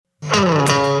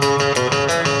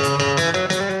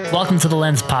Welcome to the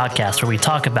Lens Podcast, where we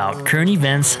talk about current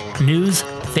events, news,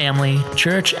 family,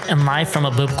 church, and life from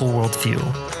a biblical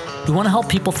worldview. We want to help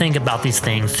people think about these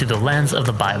things through the lens of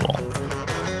the Bible.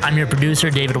 I'm your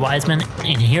producer, David Wiseman,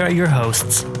 and here are your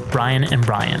hosts, Brian and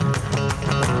Brian.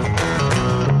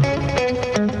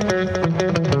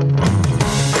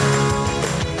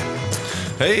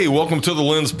 Hey, welcome to the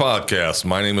Lens Podcast.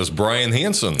 My name is Brian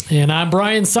Hanson. And I'm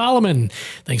Brian Solomon.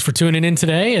 Thanks for tuning in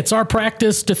today. It's our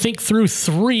practice to think through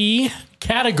three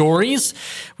categories.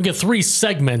 We get three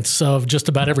segments of just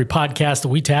about every podcast that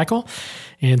we tackle.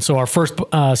 And so our first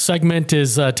segment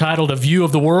is titled A View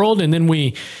of the World, and then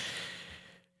we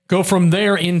go from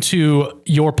there into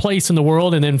your place in the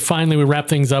world, and then finally we wrap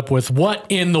things up with what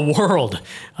in the world.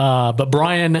 But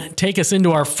Brian, take us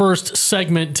into our first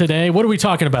segment today. What are we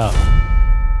talking about?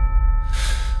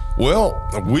 Well,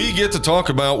 we get to talk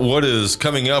about what is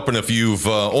coming up, and if you've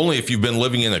been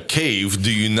living in a cave,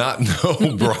 do you not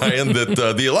know, Brian,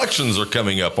 that the elections are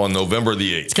coming up on November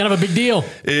the 8th? It's kind of a big deal.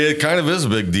 It kind of is a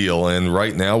big deal, and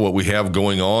right now what we have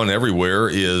going on everywhere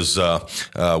is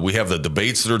we have the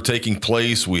debates that are taking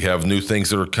place. We have new things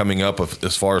that are coming up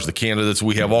as far as the candidates.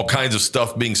 We have all kinds of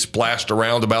stuff being splashed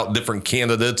around about different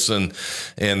candidates and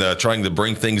trying to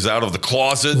bring things out of the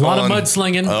closet. A lot of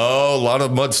mudslinging. Oh, a lot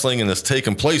of mudslinging is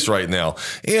taking place right now.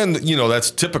 And, you know, that's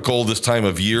typical this time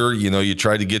of year. You know, you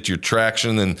try to get your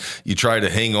traction and you try to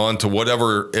hang on to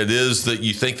whatever it is that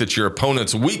you think that your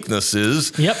opponent's weakness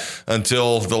is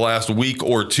until the last week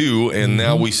or two. And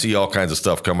now we see all kinds of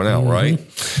stuff coming out, right?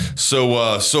 So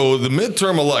the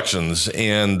midterm elections,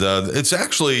 and it's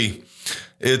actually...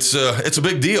 It's a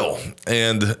big deal.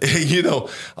 And, you know,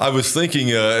 I was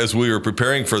thinking as we were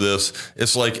preparing for this,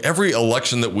 it's like every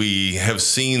election that we have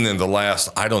seen in the last,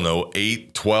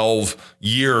 8, 12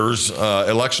 years,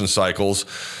 election cycles,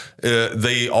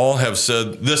 they all have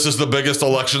said, this is the biggest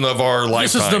election of our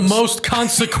lifetimes. This is the most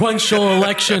consequential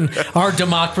election. Our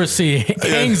democracy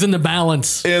hangs in the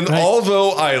balance. And right?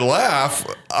 Although I laugh,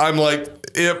 I'm like,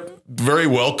 it very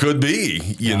well could be,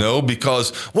 you know,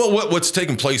 because, well, what's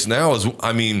taking place now is,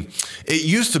 I mean, it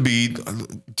used to be,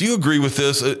 do you agree with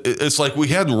this? It's like we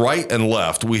had right and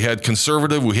left. We had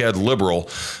conservative, we had liberal,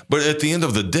 but at the end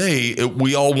of the day,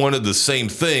 we all wanted the same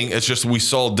thing. It's just we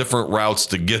saw different routes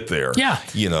to get there. Yeah.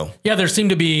 You know? Yeah, there seemed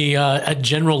to be a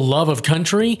general love of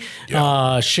country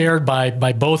shared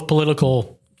by both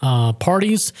political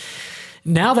parties.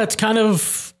 Now that's kind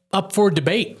of up for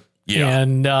debate. Yeah.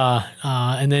 And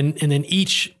then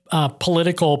each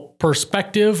political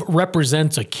perspective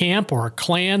represents a camp or a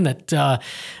clan that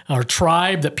or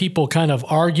tribe that people kind of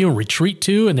argue and retreat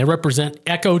to, and they represent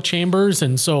echo chambers.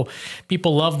 And so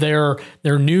people love their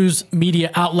news media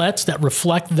outlets that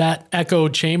reflect that echo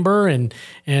chamber. And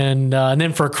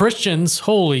then for Christians,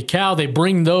 holy cow, they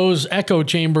bring those echo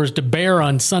chambers to bear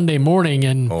on Sunday morning.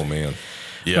 And oh man.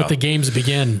 Let the games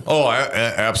begin. Oh,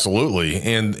 absolutely.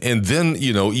 And then,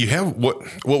 you know, you have what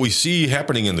we see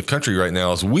happening in the country right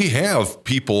now is we have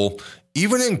people,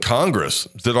 even in Congress,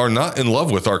 that are not in love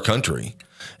with our country.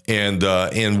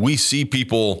 And we see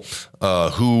people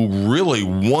who really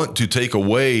want to take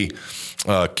away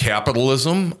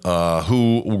capitalism,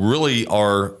 who really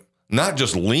are not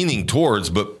just leaning towards,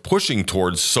 but pushing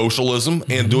towards socialism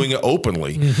and doing it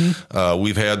openly.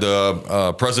 We've had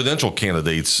presidential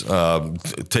candidates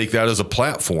take that as a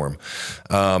platform.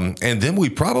 And then we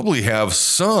probably have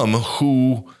some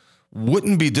who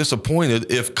wouldn't be disappointed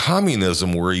if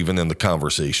communism were even in the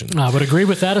conversation. I would agree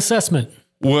with that assessment.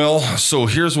 Well, so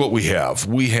here's what we have.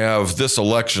 We have this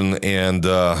election, and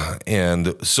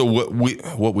so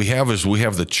what we have is we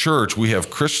have the church, we have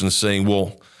Christians saying,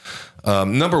 well,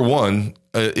 number one,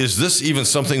 is this even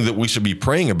something that we should be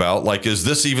praying about? Like, is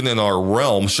this even in our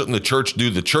realm? Shouldn't the church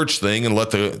do the church thing and let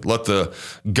the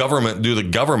government do the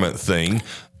government thing?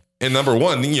 And number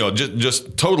one, you know,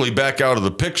 just totally back out of the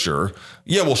picture.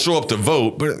 Yeah, we'll show up to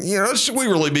vote, but, you know, should we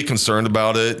really be concerned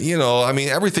about it? You know, I mean,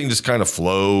 everything just kind of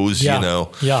flows, you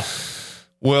know. Yeah.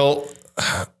 Well,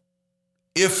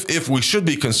 if we should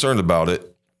be concerned about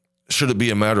it, should it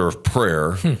be a matter of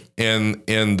prayer?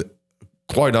 And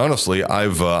quite honestly,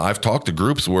 I've talked to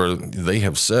groups where they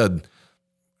have said,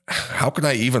 how can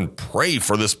I even pray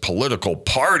for this political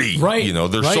party? Right. You know,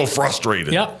 they're so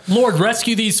frustrated. Yep. Lord,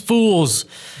 rescue these fools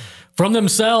from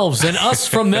themselves and us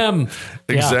from them.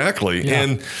 Exactly.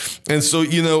 Yeah. And so,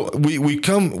 you know, we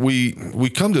come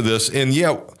to this, and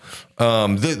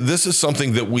this is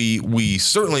something that we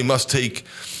certainly must take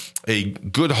a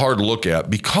good hard look at,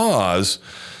 because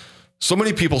so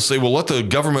many people say, well, let the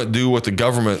government do what the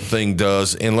government thing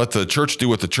does and let the church do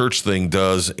what the church thing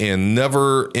does, and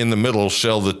never in the middle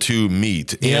shall the two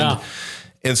meet. Yeah.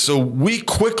 And so we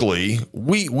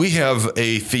have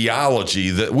a theology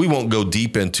that we won't go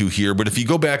deep into here, but if you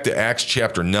go back to Acts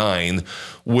chapter 9,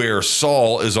 where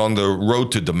Saul is on the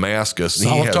road to Damascus.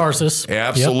 Saul of Tarsus.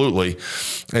 Absolutely. Yep.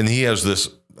 And he has this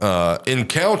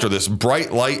encounter, this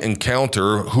bright light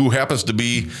encounter, who happens to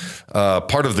be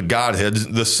part of the Godhead,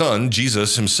 the Son,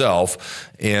 Jesus himself.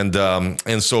 And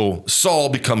so Saul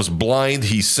becomes blind.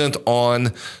 He's sent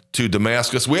on to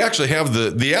Damascus. We actually have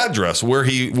the address where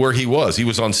he was. He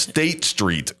was on State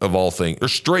Street of all things, or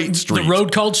Straight Street. The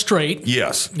road called Straight.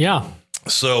 Yes. Yeah.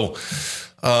 So,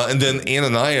 and then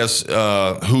Ananias,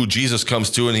 who Jesus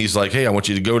comes to, and he's like, "Hey, I want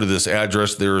you to go to this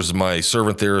address. There's my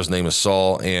servant there. His name is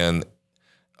Saul." And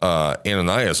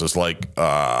Ananias is like,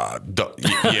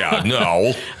 yeah,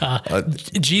 no.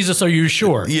 Jesus, are you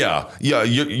sure? Yeah.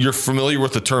 You're familiar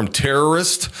with the term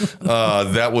terrorist?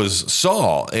 That was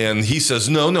Saul. And he says,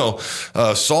 no.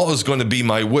 Saul is going to be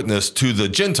my witness to the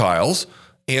Gentiles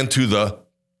and to the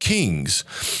kings.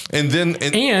 And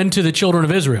to the children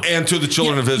of Israel. And to the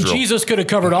children of Israel. Jesus could have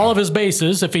covered all of his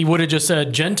bases if he would have just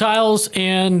said Gentiles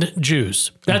and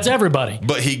Jews. That's everybody.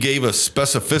 But he gave a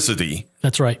specificity.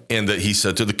 That's right. And that he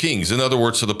said to the kings, in other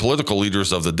words, to the political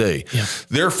leaders of the day. Yeah.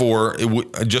 Therefore,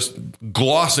 just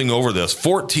glossing over this,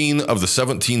 14 of the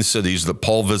 17 cities that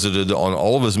Paul visited on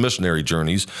all of his missionary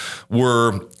journeys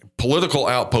were political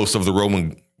outposts of the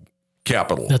Roman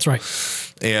capital. That's right.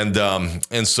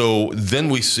 And so then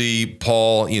we see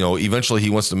Paul, eventually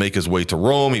he wants to make his way to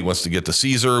Rome. He wants to get to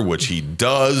Caesar, which he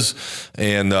does.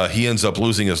 And he ends up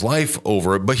losing his life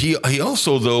over it. But he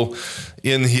also, though,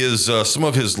 in his some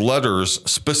of his letters,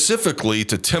 specifically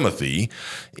to Timothy,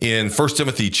 in 1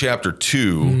 Timothy chapter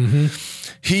 2,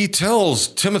 he tells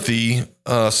Timothy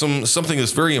something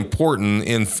that's very important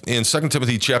in 2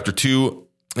 Timothy chapter 2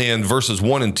 and verses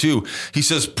 1 and 2. He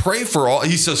says, pray for all.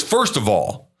 He says, first of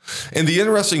all. And the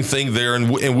interesting thing there, and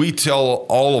we tell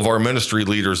all of our ministry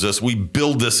leaders this, we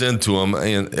build this into them,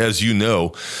 and as you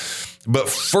know, but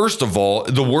first of all,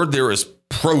 the word there is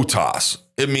protos.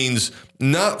 It means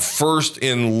not first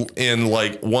in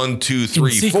like 1, 2,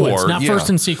 3, 4. Not first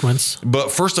in sequence.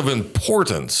 But first of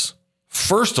importance.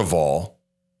 First of all,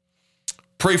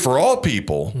 pray for all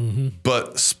people,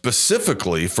 but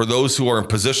specifically for those who are in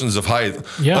positions of high,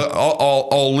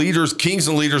 all leaders, kings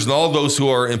and leaders, and all those who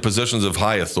are in positions of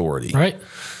high authority. Right.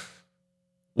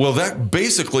 Well, that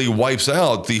basically wipes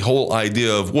out the whole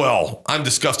idea of, well, I'm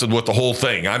disgusted with the whole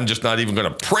thing. I'm just not even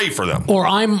going to pray for them. Or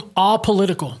I'm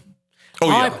apolitical. Oh,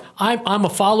 yeah. I'm a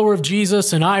follower of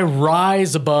Jesus, and I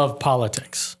rise above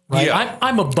politics. Right? Yeah.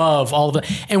 I'm above all of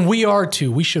that. And we are too.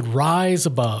 We should rise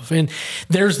above. And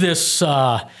there's this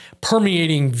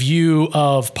permeating view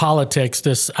of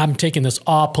politics, I'm taking this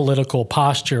apolitical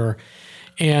posture.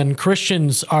 And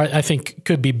Christians I think,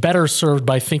 could be better served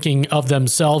by thinking of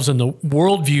themselves in the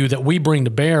worldview that we bring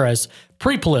to bear as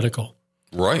pre-political.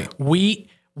 Right. We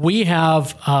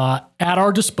have at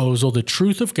our disposal the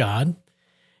truth of God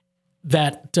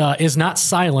that is not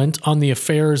silent on the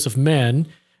affairs of men,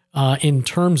 in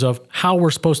terms of how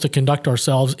we're supposed to conduct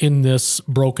ourselves in this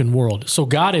broken world. So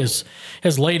God has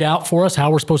laid out for us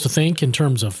how we're supposed to think in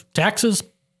terms of taxes,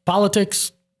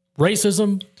 politics,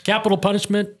 racism, capital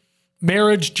punishment,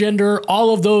 marriage, gender,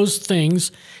 all of those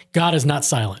things. God is not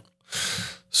silent.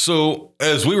 So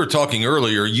as we were talking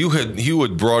earlier, you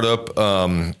had brought up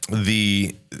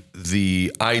the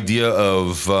idea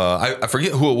of I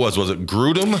forget who it was. Was it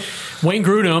Grudem? Wayne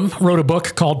Grudem wrote a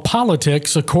book called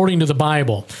Politics According to the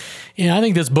Bible. And I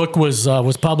think this book was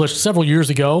published several years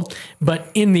ago. But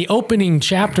in the opening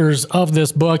chapters of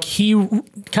this book, he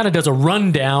kind of does a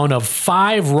rundown of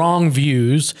 5 wrong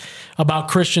views about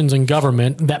Christians and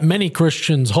government that many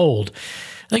Christians hold.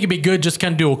 I think it'd be good just to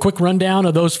kind of do a quick rundown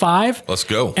of those 5. Let's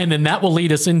go. And then that will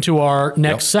lead us into our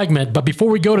next segment. But before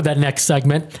we go to that next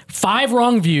segment, 5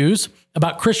 wrong views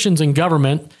about Christians and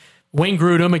government. Wayne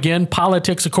Grudem, again,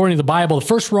 Politics According to the Bible. The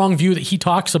first wrong view that he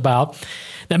talks about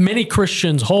that many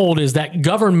Christians hold is that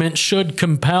government should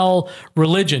compel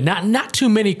religion. Not too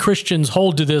many Christians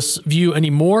hold to this view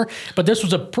anymore, but this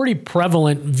was a pretty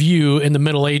prevalent view in the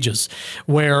Middle Ages,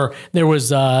 where there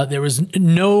was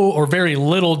no or very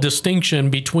little distinction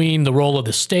between the role of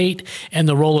the state and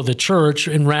the role of the church,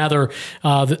 and rather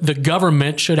the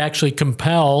government should actually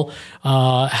compel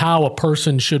how a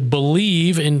person should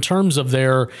believe in terms of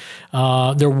their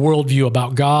worldview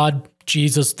about God,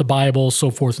 Jesus, the Bible, so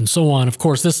forth and so on. Of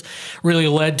course, this really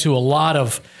led to a lot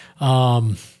of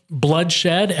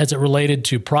bloodshed as it related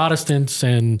to Protestants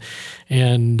and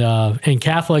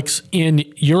Catholics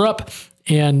in Europe.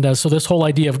 And so this whole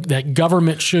idea of that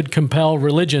government should compel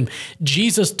religion,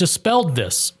 Jesus dispelled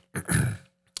this.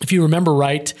 If you remember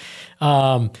right,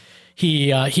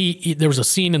 there was a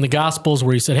scene in the Gospels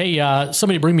where he said, "Hey,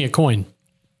 somebody bring me a coin."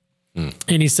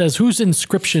 And he says, "Whose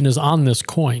inscription is on this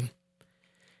coin?"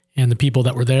 And the people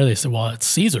that were there, they said, "Well, it's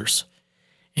Caesar's."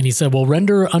 And he said, "Well,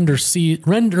 render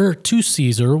to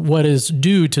Caesar what is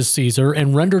due to Caesar,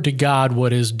 and render to God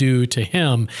what is due to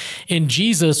him." And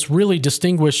Jesus really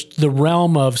distinguished the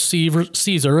realm of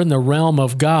Caesar and the realm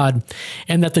of God,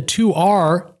 and that the two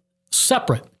are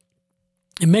separate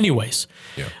in many ways.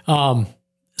 Yeah.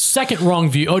 Second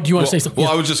wrong view. Oh, do you want to say something?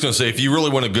 Well, I was just going to say, if you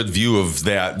really want a good view of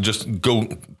that, just go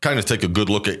kind of take a good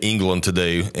look at England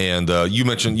today. And you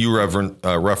mentioned, you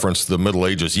referenced the Middle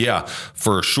Ages. Yeah,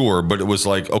 for sure. But it was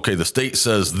like, okay, the state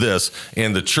says this,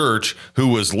 and the church, who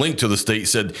was linked to the state,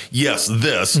 said, yes,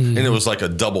 this. And it was like a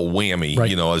double whammy,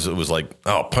 Right. you know, as it was like,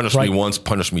 oh, punish me once,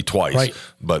 punish me twice. Right.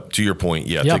 But to your point,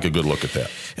 take a good look at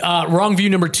that. Wrong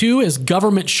view number 2 is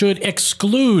government should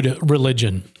exclude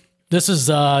religion. This is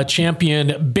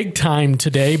championed big time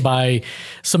today by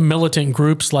some militant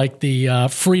groups like the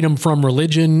Freedom from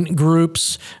Religion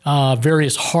groups,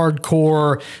 various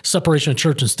hardcore separation of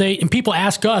church and state. And people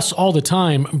ask us all the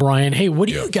time, Brian, hey, what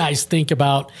do you guys think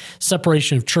about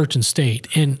separation of church and state?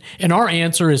 And our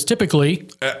answer is typically...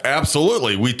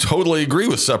 Absolutely. We totally agree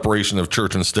with separation of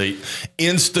church and state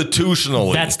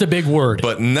institutionally. That's the big word.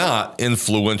 But not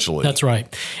influentially. That's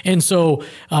right. And so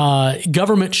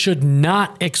government should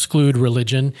not exclude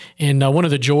religion. And one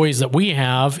of the joys that we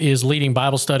have is leading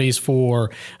Bible studies for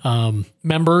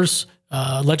members,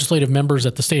 legislative members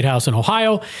at the State House in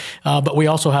Ohio. But we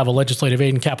also have a legislative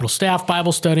aid and Capitol staff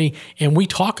Bible study. And we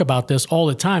talk about this all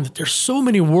the time, that there's so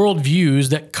many worldviews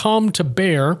that come to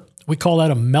bear. We call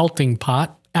that a melting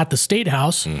pot at the State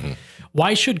House. Mm-hmm.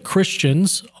 Why should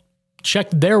Christians check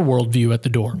their worldview at the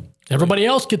door? Everybody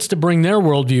else gets to bring their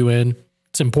worldview in.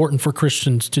 It's important for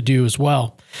Christians to do as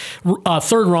well.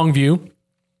 Third wrong view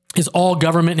is all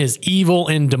government is evil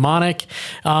and demonic.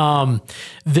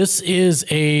 This is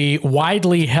a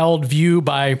widely held view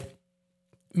by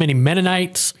many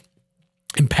Mennonites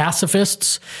and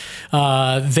pacifists.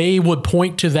 They would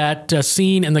point to that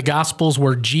scene in the Gospels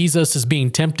where Jesus is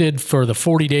being tempted for the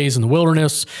 40 days in the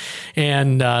wilderness,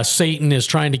 and Satan is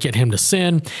trying to get him to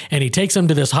sin. And he takes him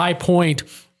to this high point,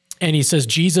 and he says,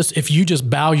 Jesus, if you just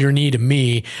bow your knee to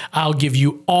me, I'll give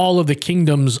you all of the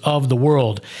kingdoms of the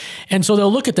world. And so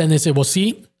they'll look at that and they say, well,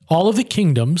 see, all of the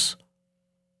kingdoms,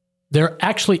 they're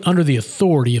actually under the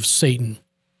authority of Satan.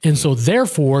 And so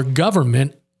therefore,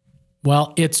 government,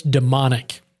 well, it's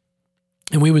demonic.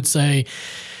 And we would say,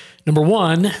 number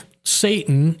one,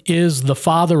 Satan is the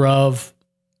father of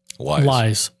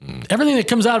lies. Everything that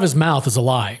comes out of his mouth is a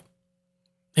lie.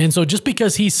 And so just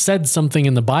because he said something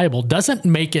in the Bible doesn't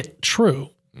make it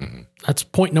true. Mm-hmm. That's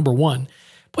point number one.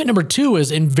 Point number two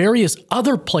is in various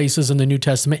other places in the New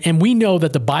Testament, and we know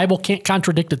that the Bible can't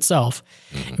contradict itself.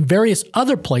 Mm-hmm. In various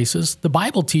other places, the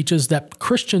Bible teaches that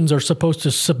Christians are supposed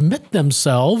to submit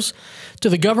themselves to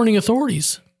the governing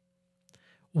authorities.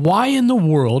 Why in the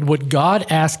world would God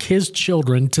ask his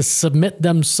children to submit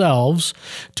themselves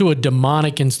to a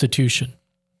demonic institution?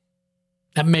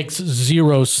 That makes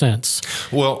zero sense.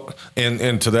 Well,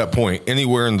 and to that point,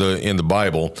 anywhere in the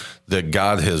Bible that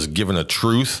God has given a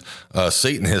truth,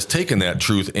 Satan has taken that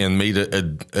truth and made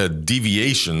a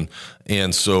deviation.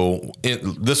 And so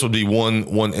this would be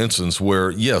one instance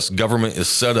where, yes, government is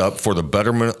set up for the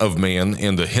betterment of man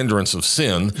and the hindrance of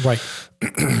sin. Right.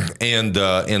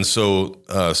 and so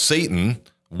Satan,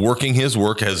 working his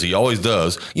work as he always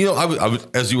does. You know, I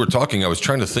as you were talking, I was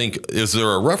trying to think, is there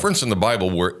a reference in the Bible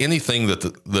where anything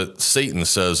that Satan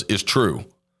says is true?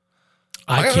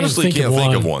 I honestly can't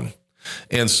think of one.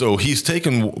 And so he's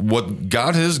taken what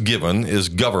God has given is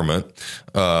government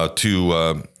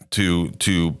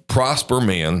to prosper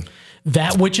man.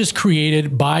 That which is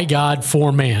created by God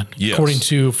for man, yes. According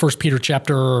to 1 Peter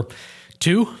chapter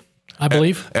 2, I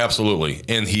believe. Absolutely.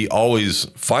 And he always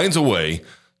finds a way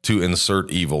to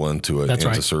insert evil into it. That's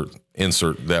right.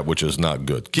 Insert that which is not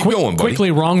good. Keep going, buddy.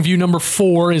 Quickly, wrong view number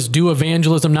 4 is do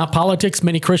evangelism, not politics.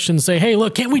 Many Christians say, hey,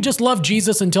 look, can't we just love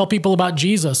Jesus and tell people about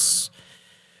Jesus?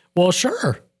 Well,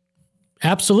 sure.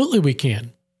 Absolutely we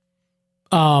can.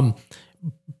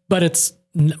 But it's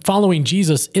following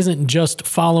Jesus isn't just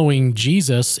following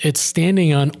Jesus. It's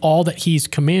standing on all that he's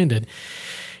commanded.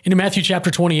 In Matthew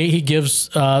chapter 28, he gives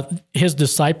his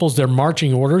disciples their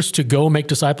marching orders to go make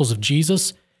disciples of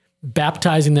Jesus,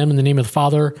 baptizing them in the name of the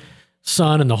Father,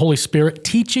 Son, and the Holy Spirit,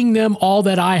 teaching them all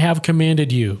that I have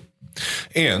commanded you.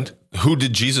 And who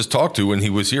did Jesus talk to when he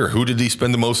was here? Who did he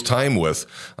spend the most time with?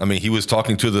 I mean, he was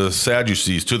talking to the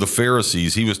Sadducees, to the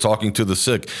Pharisees. He was talking to the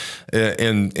sick,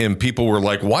 and people were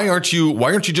like, "Why aren't you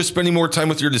just spending more time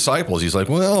with your disciples?" He's like,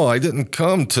 "Well, I didn't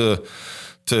come to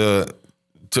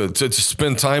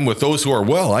spend time with those who are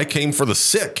well. I came for the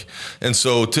sick." And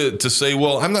so to say,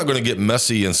 well, I'm not going to get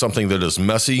messy in something that is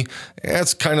messy,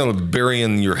 that's kind of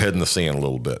burying your head in the sand a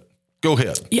little bit. Go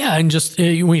ahead. Yeah, and just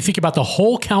when you think about the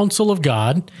whole counsel of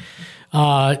God,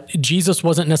 Jesus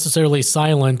wasn't necessarily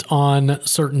silent on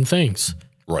certain things.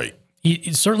 Right.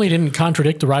 He certainly didn't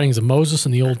contradict the writings of Moses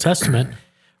in the Old Testament.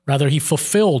 Rather, he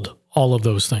fulfilled all of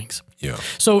those things. Yeah.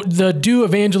 So the do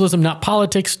evangelism, not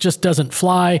politics, just doesn't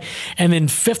fly. And then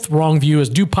fifth wrong view is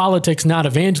do politics, not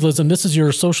evangelism. This is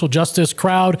your social justice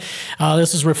crowd.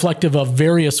 This is reflective of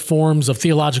various forms of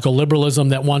theological liberalism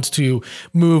that wants to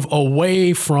move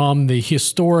away from the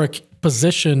historic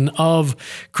position of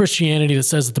Christianity that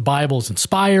says that the Bible is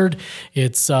inspired.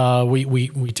 It's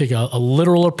we take a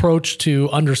literal approach to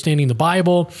understanding the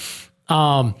Bible.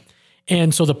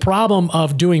 And so the problem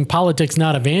of doing politics,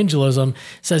 not evangelism,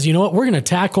 says, you know what, we're going to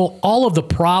tackle all of the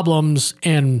problems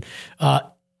and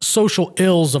social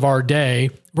ills of our day.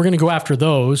 We're going to go after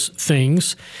those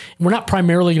things. We're not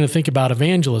primarily going to think about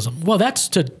evangelism. Well, that's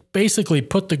to basically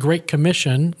put the Great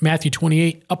Commission, Matthew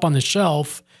 28, up on the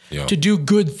shelf to do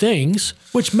good things,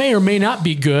 which may or may not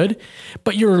be good.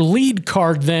 But your lead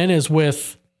card then is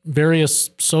with various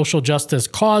social justice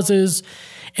causes,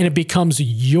 and it becomes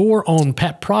your own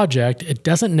pet project. It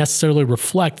doesn't necessarily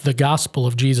reflect the gospel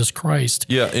of Jesus Christ.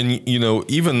 Yeah, and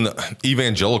even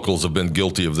evangelicals have been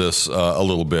guilty of this a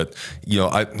little bit.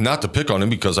 Not to pick on him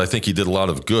because I think he did a lot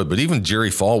of good, but even Jerry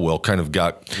Falwell kind of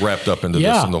got wrapped up into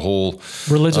this and the whole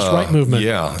religious right movement.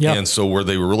 Yeah, and so where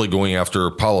they were really going after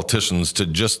politicians to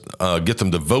just get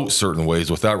them to vote certain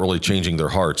ways without really changing their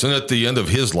hearts. And at the end of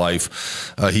his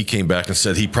life, he came back and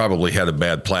said he probably had a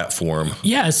bad platform.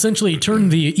 Yeah, essentially he turned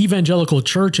the evangelical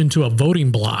church into a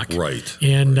voting bloc. Right.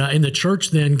 And the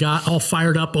church then got all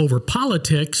fired up over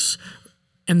politics,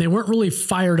 and they weren't really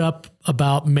fired up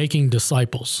about making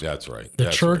disciples. That's right. The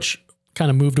church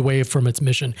kind of moved away from its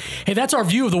mission. Hey, that's our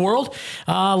view of the world.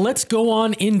 Let's go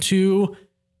on into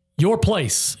your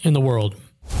place in the world.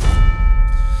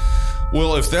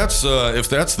 Well, if that's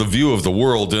the view of the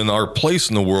world, then our place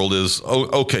in the world is,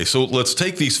 okay, so let's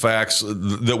take these facts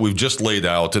that we've just laid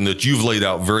out and that you've laid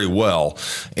out very well.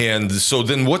 And so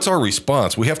then what's our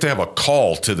response? We have to have a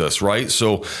call to this, right?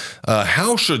 So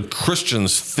how should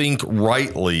Christians think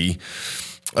rightly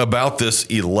about this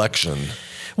election?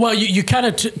 Well, you kind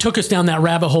of took us down that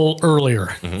rabbit hole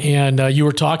earlier, and you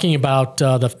were talking about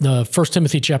the 1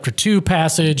 Timothy chapter 2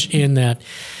 passage in that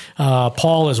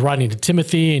Paul is writing to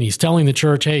Timothy, and he's telling the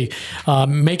church, hey,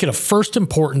 make it of first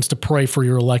importance to pray for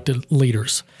your elected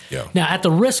leaders. Yeah. Now, at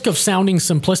the risk of sounding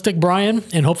simplistic, Brian,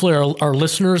 and hopefully our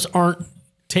listeners aren't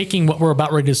taking what we're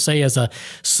about ready to say as a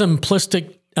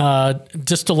simplistic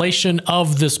distillation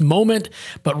of this moment,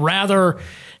 but rather,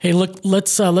 hey, look,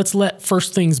 let's let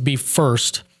first things be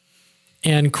first.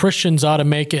 And Christians ought to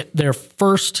make it their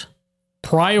first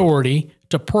priority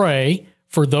to pray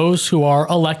for those who are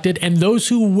elected and those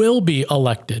who will be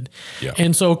elected. Yeah.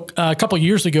 And so a couple of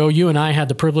years ago, you and I had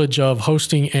the privilege of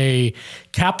hosting a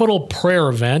capital prayer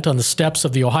event on the steps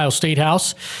of the Ohio State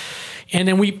House. And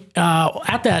then we,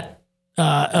 at that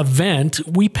event,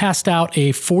 we passed out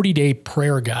a 40-day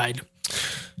prayer guide.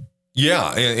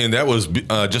 Yeah, and that was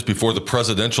just before the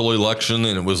presidential election,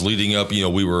 and it was leading up.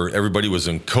 Everybody was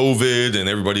in COVID, and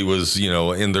everybody was,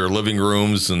 in their living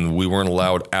rooms, and we weren't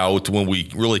allowed out when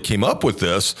we really came up with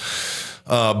this.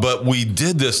 But we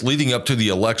did this leading up to the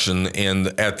election,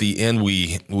 and at the end,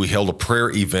 we held a prayer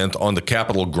event on the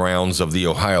Capitol grounds of the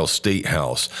Ohio State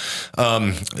House.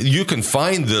 You can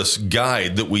find this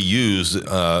guide that we use.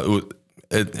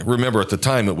 Remember, at the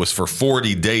time, it was for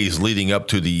 40 days leading up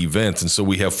to the event. And so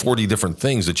we have 40 different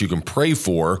things that you can pray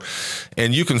for.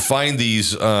 And you can find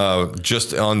these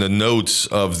just on the notes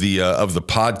of the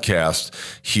podcast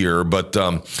here. But,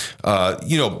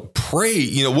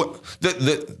 pray, what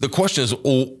the question is,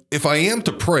 if I am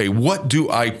to pray, what do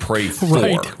I pray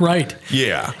for? Right.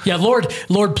 Yeah. Yeah,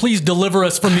 Lord, please deliver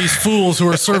us from these fools who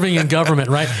are serving in government,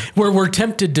 right? We're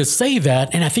tempted to say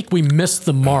that, and I think we missed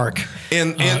the mark.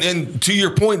 And to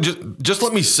your point, just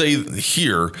let me say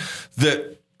here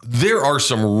that there are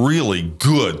some really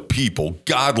good people,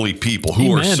 godly people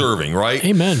who are serving, right?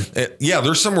 Amen. Yeah,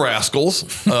 there's some rascals.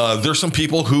 There's some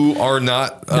people who are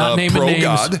not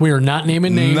pro-God. We are not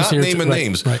naming names. Not naming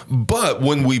names. Right. But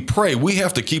when we pray, we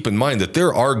have to keep in mind that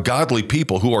there are godly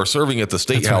people who are serving at the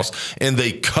State House, and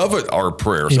they covet our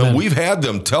prayers. Amen. And we've had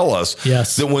them tell us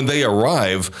that when they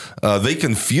arrive, they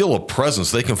can feel a presence.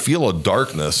 They can feel a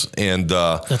darkness. And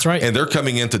that's right. And they're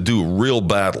coming in to do real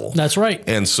battle. That's right.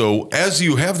 And so as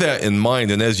you have that in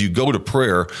mind, and as you go to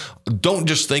prayer, don't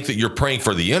just think that you're praying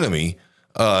for the enemy.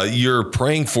 You're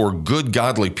praying for good,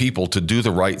 godly people to do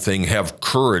the right thing, have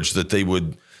courage that they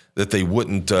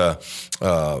wouldn't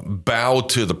bow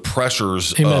to the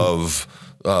pressures of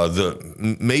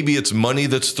maybe it's money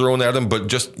that's thrown at them, but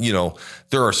just,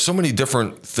 there are so many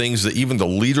different things that even the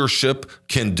leadership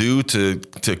can do to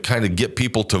kind of get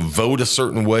people to vote a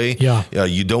certain way. Yeah.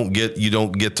 You don't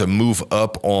get to move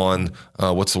up on,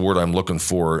 what's the word I'm looking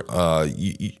for?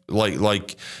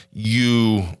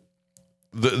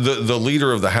 The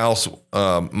leader of the House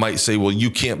might say, well,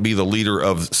 you can't be the leader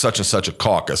of such and such a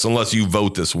caucus unless you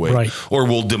vote this way, right. Or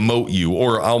we'll demote you,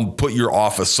 or I'll put your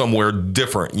office somewhere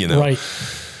different, Right.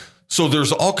 So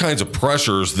there's all kinds of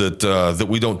pressures that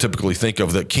we don't typically think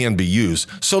of that can be used.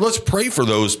 So let's pray for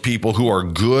those people who are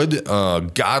good,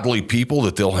 godly people,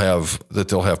 that they'll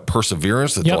have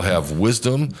perseverance, that they'll have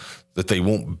wisdom, that they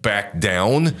won't back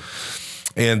down,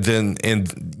 and that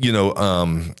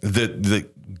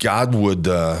God would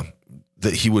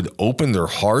that He would open their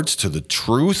hearts to the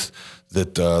truth.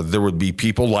 That there would be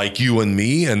people like you and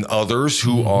me and others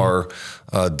who are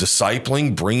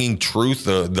discipling, bringing truth,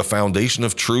 the foundation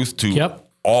of truth to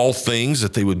all things,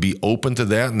 that they would be open to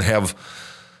that and have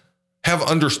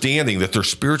understanding, that their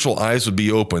spiritual eyes would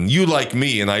be open. You, like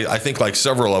me, and I think like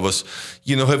several of us,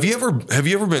 have you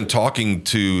ever been talking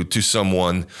to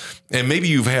someone, and maybe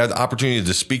you've had opportunity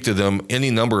to speak to them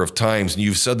any number of times, and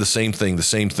you've said the same thing,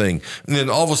 and then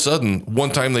all of a sudden, one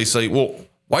time they say, well,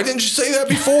 why didn't you say that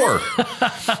before?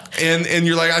 and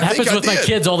you're like, I think I did. Happens with my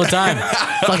kids all the time.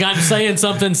 It's like I'm saying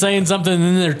something, and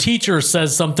then their teacher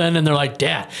says something, and they're like,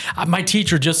 Dad, my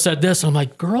teacher just said this. And I'm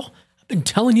like, girl, I've been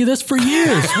telling you this for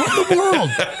years. What in the world?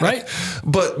 Right?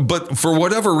 But for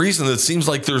whatever reason, it seems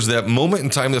like there's that moment in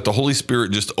time that the Holy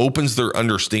Spirit just opens their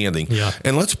understanding. Yeah.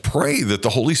 And let's pray that the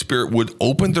Holy Spirit would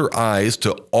open their eyes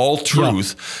to all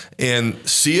truth and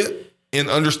see it and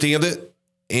understand it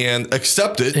and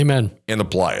accept it. Amen. And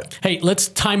apply it. Hey, let's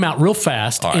time out real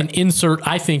fast and insert,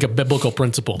 I think, a biblical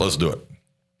principle. Let's do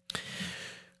it.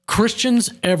 Christians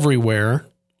everywhere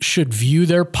should view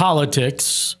their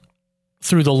politics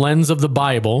through the lens of the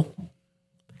Bible.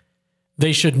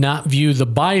 They should not view the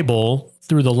Bible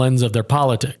through the lens of their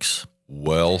politics.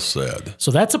 Well said.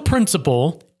 So that's a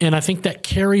principle, and I think that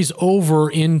carries over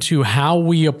into how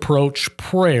we approach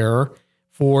prayer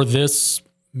for this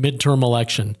midterm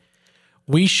election.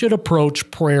 We should approach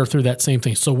prayer through that same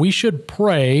thing. So we should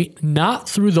pray not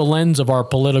through the lens of our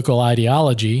political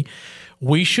ideology.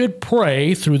 We should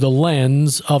pray through the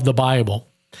lens of the Bible.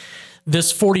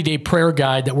 This 40-day prayer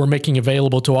guide that we're making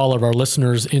available to all of our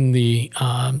listeners in the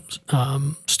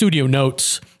studio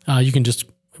notes, you can just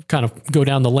kind of go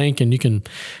down the link and you can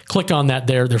click on that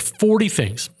there. There are 40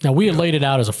 things. Now, we had laid it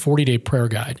out as a 40-day prayer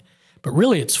guide, but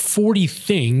really it's 40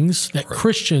 things that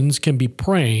Christians can be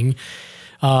praying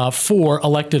for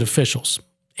elected officials.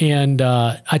 And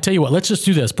I tell you what, let's just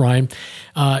do this, Brian.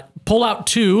 Pull out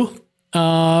two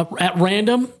at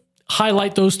random,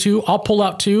 highlight those two. I'll pull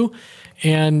out two,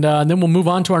 and then we'll move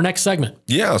on to our next segment.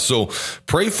 Yeah, so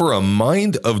pray for a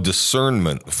mind of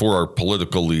discernment for our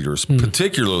political leaders,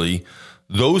 particularly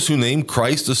those who name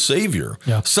Christ as Savior.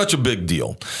 Yeah. Such a big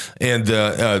deal. And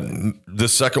the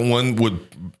second one would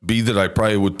be that I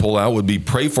probably would pull out would be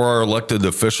pray for our elected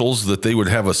officials that they would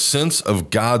have a sense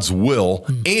of God's will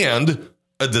and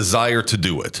a desire to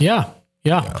do it. Yeah.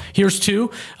 Here's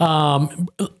two.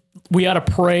 We ought to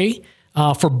pray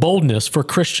for boldness for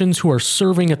Christians who are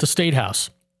serving at the State House,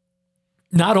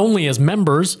 not only as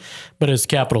members, but as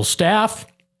Capitol staff,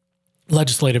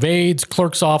 legislative aides,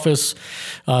 clerk's office,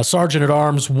 sergeant at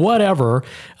arms, whatever.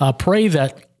 Pray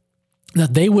that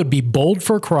they would be bold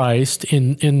for Christ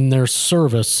in their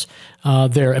service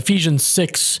there. Ephesians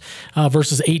 6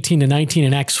 verses 18 and 19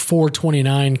 and Acts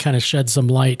 4:29 kind of shed some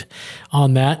light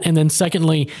on that. And then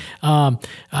secondly,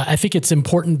 I think it's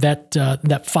important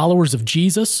that followers of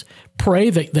Jesus pray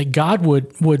that God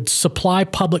would supply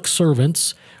public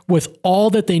servants with all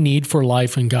that they need for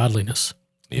life and godliness.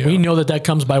 Yeah. We know that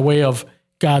comes by way of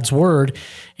God's word.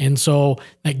 And so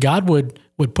that God would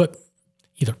put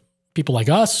either people like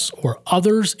us or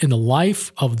others in the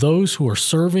life of those who are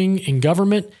serving in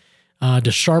government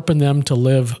to sharpen them to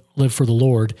live for the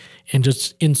Lord, and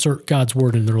just insert God's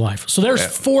word in their life. So there's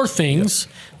 4 things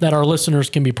that our listeners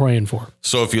can be praying for.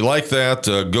 So if you like that,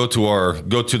 go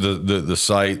to the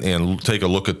site and take a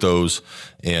look at those,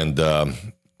 and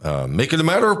make it a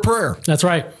matter of prayer. That's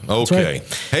right. That's okay.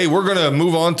 Right. Hey, we're going to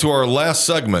move on to our last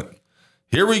segment.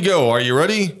 Here we go. Are you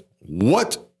ready?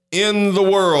 What in the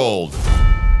world?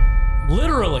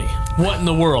 Literally, what in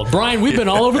the world? Brian, we've been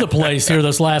all over the place here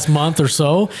this last month or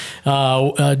so.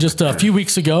 Just a few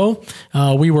weeks ago,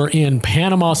 we were in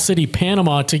Panama City,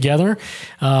 Panama together.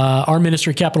 Our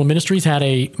ministry, Capital Ministries, had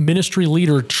a ministry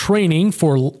leader training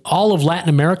for all of Latin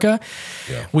America.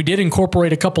 Yeah. We did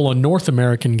incorporate a couple of North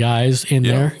American guys in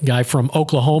there, a guy from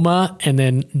Oklahoma, and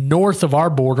then north of our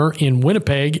border in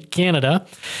Winnipeg, Canada.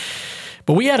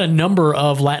 But we had a number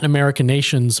of Latin American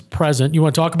nations present. You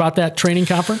want to talk about that training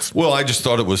conference? Well, I just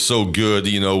thought it was so good.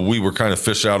 You know, we were kind of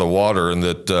fish out of water, and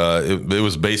that it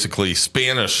was basically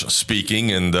Spanish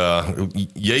speaking, and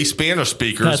yay Spanish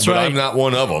speakers, That's but right. I'm not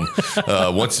one of them.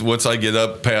 Once I get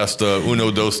up past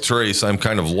uno, dos, tres, I'm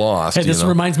kind of lost. Hey, this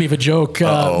reminds me of a joke.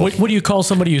 What do you call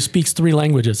somebody who speaks 3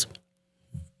 languages?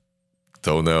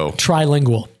 Don't know.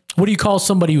 Trilingual. What do you call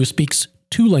somebody who speaks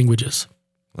 2 languages?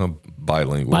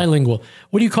 Bilingual. Bilingual.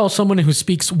 What do you call someone who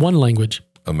speaks 1 language?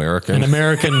 American. An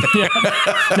American. Yeah.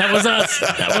 That was us.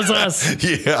 That was us.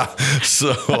 Yeah.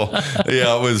 So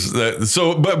yeah, it was that.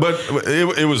 So, but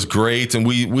it was great, and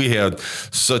we had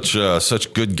such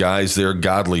good guys there,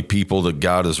 godly people that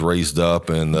God has raised up,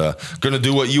 and going to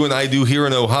do what you and I do here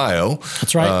in Ohio.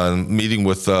 That's right. Meeting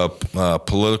with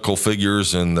political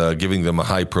figures and giving them a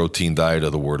high protein diet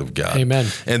of the Word of God. Amen.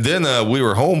 And then we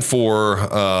were home for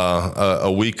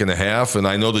a week and a half, and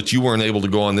I know that you weren't able to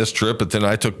go on this trip, but then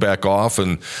I took back off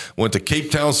and went to Cape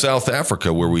Town, South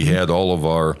Africa, where we had all of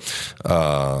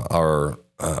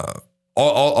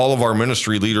all of our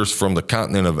ministry leaders from the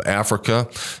continent of Africa,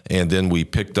 and then we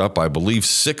picked up, I believe,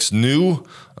 6 new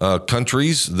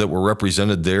countries that were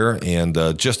represented there,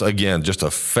 and just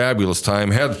a fabulous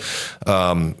time. Had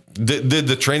did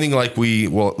the training like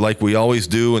we always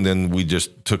do, and then we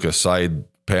just took a side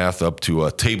path up to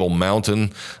Table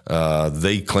Mountain.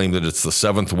 They claim that it's the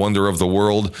 7th wonder of the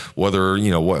world.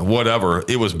 Whatever.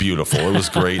 It was beautiful. It was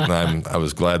great, and I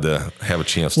was glad to have a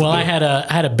chance. Well, I had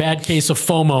a bad case of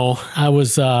FOMO. I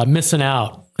was missing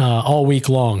out all week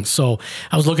long. So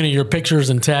I was looking at your pictures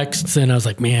and texts, and I was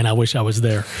like, man, I wish I was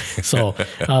there. So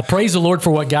praise the Lord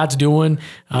for what God's doing.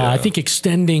 I think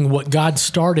extending what God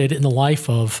started in the life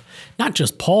of not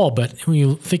just Paul, but when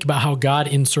you think about how God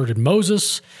inserted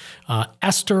Moses,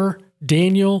 Esther,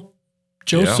 Daniel,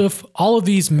 Joseph, all of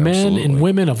these men and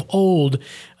women of old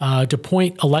to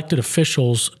point elected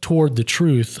officials toward the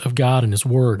truth of God and His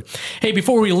Word. Hey,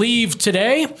 before we leave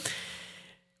today,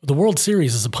 the World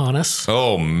Series is upon us.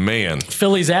 Oh, man.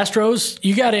 Phillies, Astros.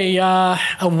 You got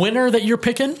a winner that you're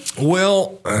picking?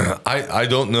 Well, I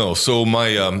don't know. So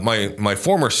my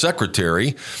former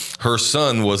secretary, her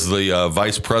son was the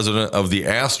vice president of the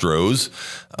Astros.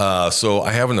 So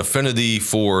I have an affinity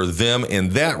for them in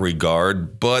that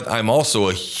regard, but I'm also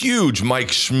a huge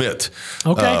Mike Schmidt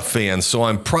fan. So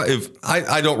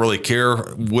I don't really care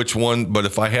which one, but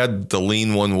if I had to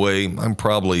lean one way, I'm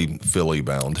probably Philly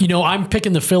bound. You know, I'm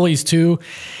picking the Phillies too.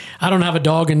 I don't have a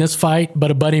dog in this fight,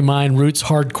 but a buddy of mine roots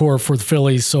hardcore for the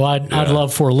Phillies, so I'd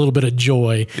love for a little bit of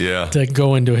joy to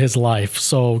go into his life.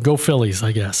 So go Phillies,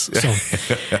 I guess. So,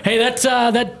 hey, that's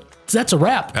a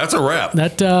wrap. That's a wrap.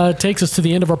 That takes us to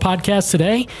the end of our podcast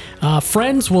today.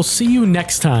 Friends, we'll see you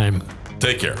next time.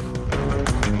 Take care.